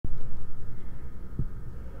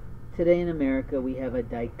Today in America, we have a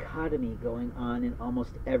dichotomy going on in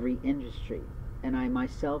almost every industry. And I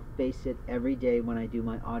myself face it every day when I do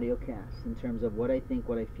my audiocasts, in terms of what I think,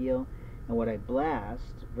 what I feel, and what I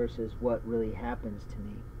blast versus what really happens to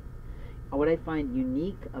me. What I find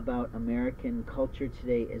unique about American culture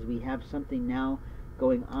today is we have something now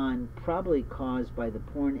going on, probably caused by the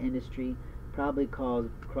porn industry, probably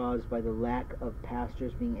caused by the lack of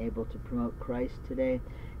pastors being able to promote Christ today,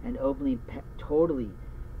 and openly, totally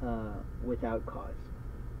without cause.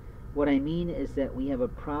 What I mean is that we have a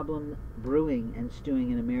problem brewing and stewing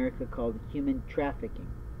in America called human trafficking.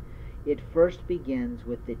 It first begins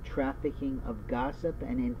with the trafficking of gossip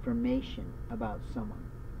and information about someone.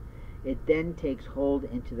 It then takes hold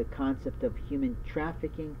into the concept of human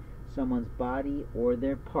trafficking someone's body or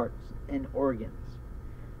their parts and organs.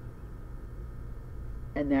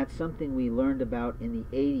 And that's something we learned about in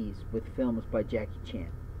the 80s with films by Jackie Chan.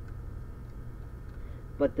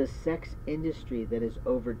 But the sex industry that is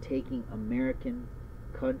overtaking American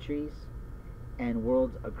countries and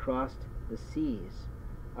worlds across the seas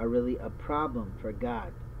are really a problem for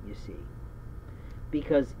God, you see.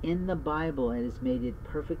 Because in the Bible it is made it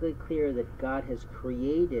perfectly clear that God has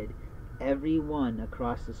created everyone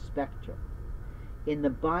across the spectrum. In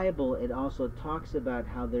the Bible it also talks about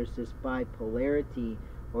how there's this bipolarity,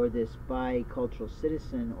 or this bicultural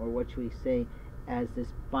citizen, or what should we say, as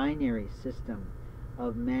this binary system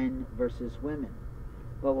of men versus women.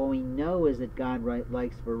 But what we know is that God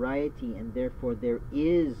likes variety, and therefore there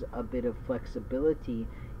is a bit of flexibility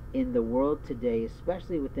in the world today,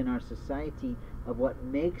 especially within our society, of what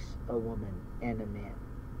makes a woman and a man.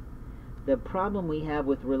 The problem we have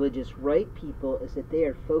with religious right people is that they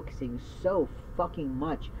are focusing so fucking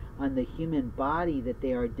much on the human body that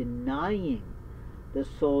they are denying the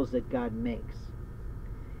souls that God makes.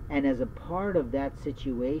 And as a part of that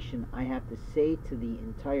situation, I have to say to the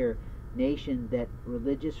entire nation that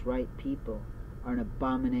religious right people are an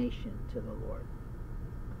abomination to the Lord.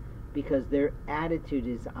 Because their attitude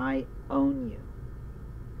is, I own you.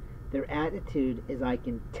 Their attitude is, I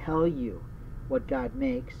can tell you what God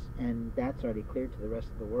makes, and that's already clear to the rest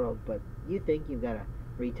of the world, but you think you've got to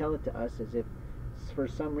retell it to us as if for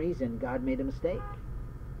some reason God made a mistake.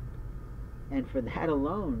 And for that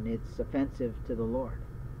alone, it's offensive to the Lord.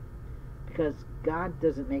 Because God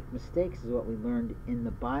doesn't make mistakes, is what we learned in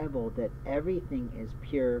the Bible, that everything is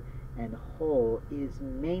pure and whole is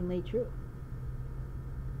mainly true.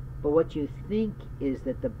 But what you think is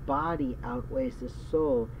that the body outweighs the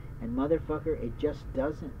soul, and motherfucker, it just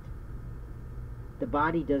doesn't. The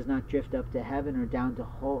body does not drift up to heaven or down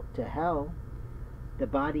to hell. The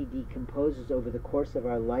body decomposes over the course of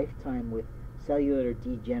our lifetime with cellular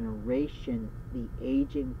degeneration, the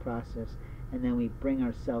aging process, and then we bring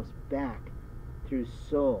ourselves back through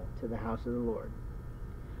soul to the house of the Lord.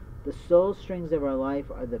 The soul strings of our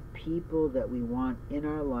life are the people that we want in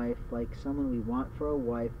our life, like someone we want for a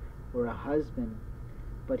wife or a husband.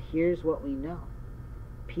 But here's what we know.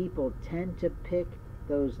 People tend to pick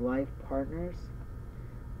those life partners,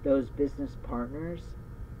 those business partners,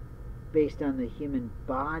 based on the human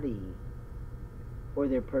body or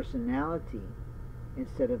their personality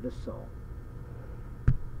instead of the soul.